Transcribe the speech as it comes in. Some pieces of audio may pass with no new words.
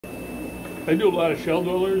I do a lot of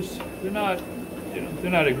Shelldwellers. They're not,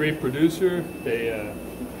 they're not a great producer. They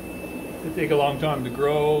take a long time to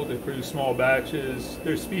grow. They produce small batches.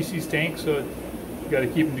 They're species tanks, so you got to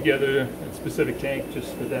keep them together in a specific tank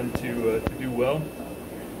just for them to do well.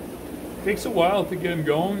 It takes a while to get them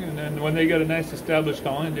going, and then when they got a nice established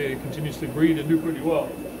colony, they continuously breed and do pretty well.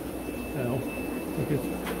 You know,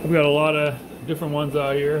 I've got a lot of different ones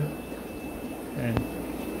out here, and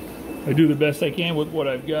I do the best I can with what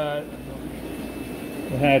I've got.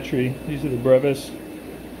 The hatchery, these are the brevis,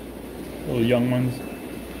 little young ones.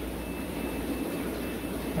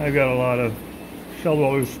 I've got a lot of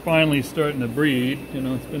Shelldwellers finally starting to breed. You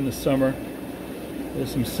know, it's been the summer.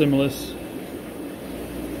 There's some Similis.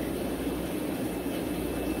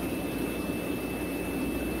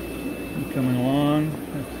 Coming along.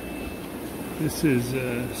 This is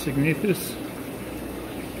Signathus.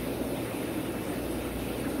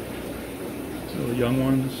 Little young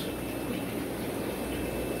ones.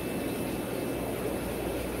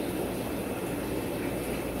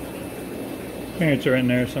 Parents are in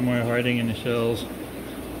there somewhere hiding in the shells.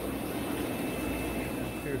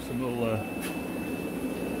 Here's some little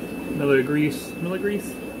milligrease.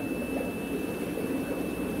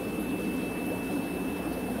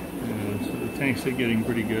 Yeah, so the tanks are getting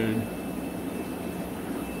pretty good.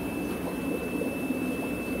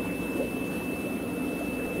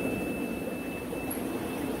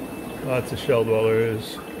 Lots of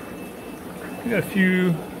Shelldwellers. We got a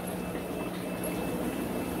few.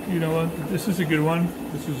 You know what? This is a good one.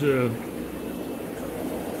 This is a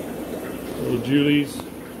little Julies.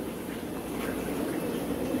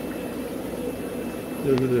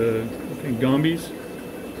 Those are the, I think, Gombies.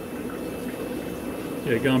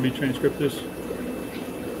 Yeah, Gombi transcriptus.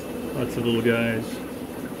 Lots of little guys.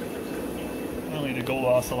 Finally, the gold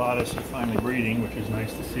ocellatus are finally breeding, which is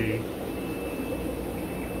nice to see.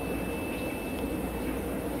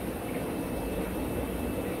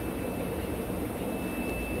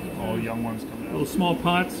 All young ones coming out. Little small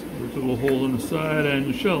pots with a little hole in the side and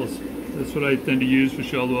the shells. That's what I tend to use for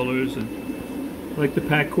Shelldwellers, and I like to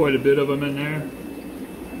pack quite a bit of them in there.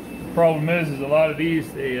 The problem is a lot of these,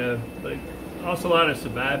 they like ocellatus are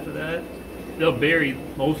bad for that. They'll bury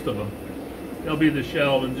most of them. They'll be the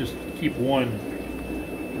shell and just keep one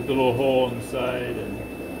with a little hole in the side,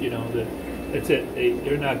 and you know that's it.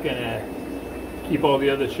 They're not gonna keep all the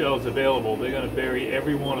other shells available. They're gonna bury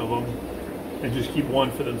every one of them and just keep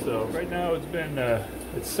one for themselves. Right now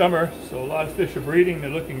it's summer, so a lot of fish are breeding.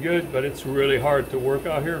 They're looking good, but it's really hard to work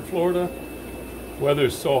out here in Florida.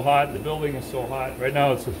 Weather's so hot, the building is so hot. Right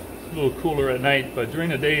now it's a little cooler at night, but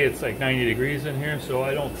during the day it's like 90 degrees in here, so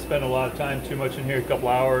I don't spend a lot of time too much in here, a couple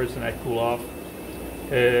hours, and I cool off.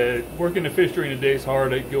 Working the fish during the day is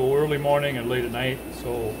hard. I go early morning and late at night,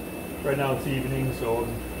 so right now it's evening, so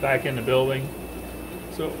I'm back in the building.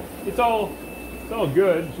 So it's all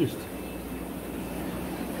good. It's just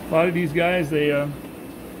a lot of these guys, they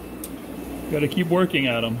got to keep working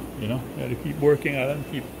at them, you know. Got to keep working at them,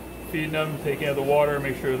 keep feeding them, taking out the water,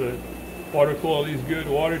 make sure the water quality is good,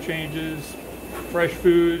 water changes, fresh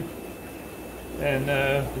food, and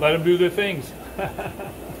let them do their things.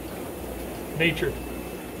 Nature.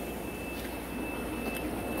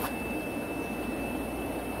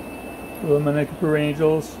 Little Manicapur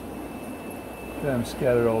angels. Got them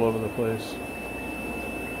scattered all over the place.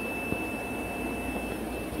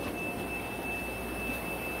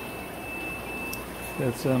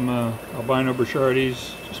 Got some albino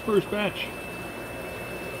burchardes, just first batch.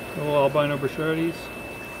 Little albino burchardes.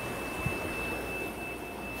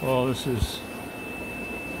 Well, this is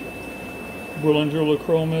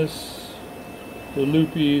Bullandrolochromis, the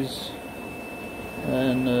Lupis,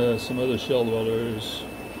 and some other Shelldwellers.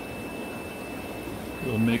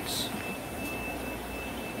 Little mix.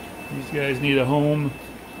 These guys need a home.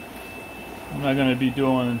 I'm not going to be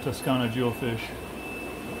doing Toscana jewelfish.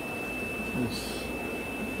 It's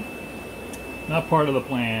not part of the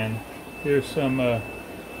plan. Here's some little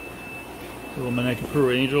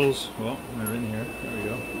Manicapur angels. Well, they're in here. There we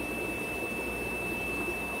go.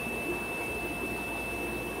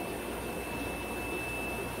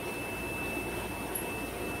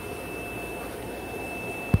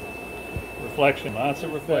 Reflection, lots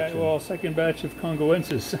of reflection. Well, second batch of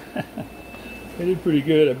Congoensis. They did pretty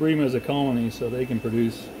good. I breed them as a colony so they can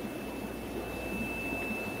produce.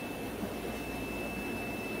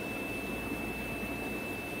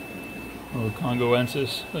 Little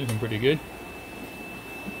Congoensis, looking pretty good.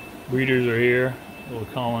 Breeders are here, a little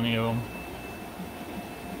colony of them.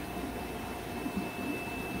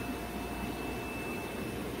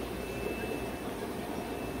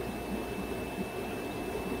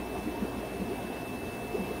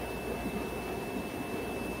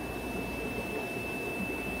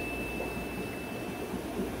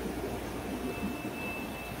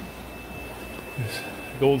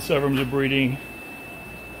 Gold Severums are breeding.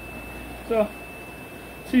 So,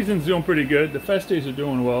 season's doing pretty good. The Festes are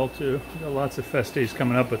doing well too. We've got lots of Festes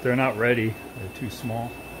coming up, but they're not ready. They're too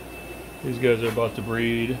small. These guys are about to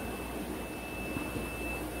breed.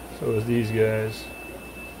 So is these guys.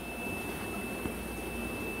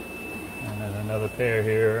 And then another pair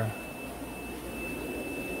here.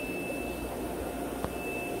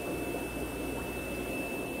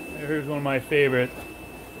 Here's one of my favorite,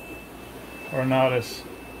 Ornatus.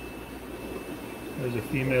 There's a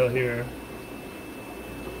female here.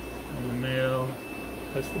 And the male.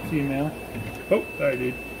 That's the female. Oh, sorry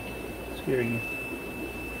dude. Scaring you.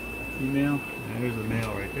 Female. And here's the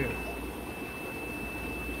male right there.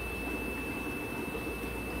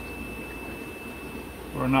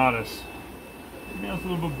 Ornatus. Female's a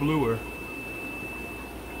little bit bluer.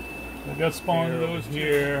 I've got spawn of those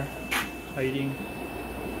here, hiding.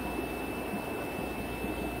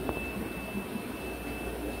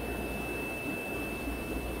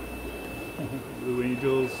 Blue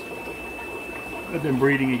Angels. Got them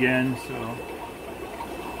breeding again, so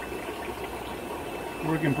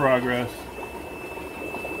work in progress.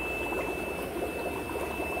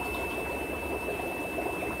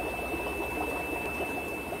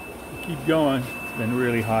 Keep going. It's been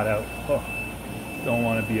really hot out. Oh, don't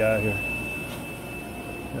want to be out here.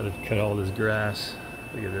 Gotta cut all this grass.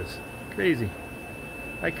 Look at this. Crazy.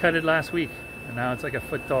 I cut it last week and now it's like a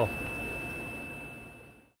foot tall.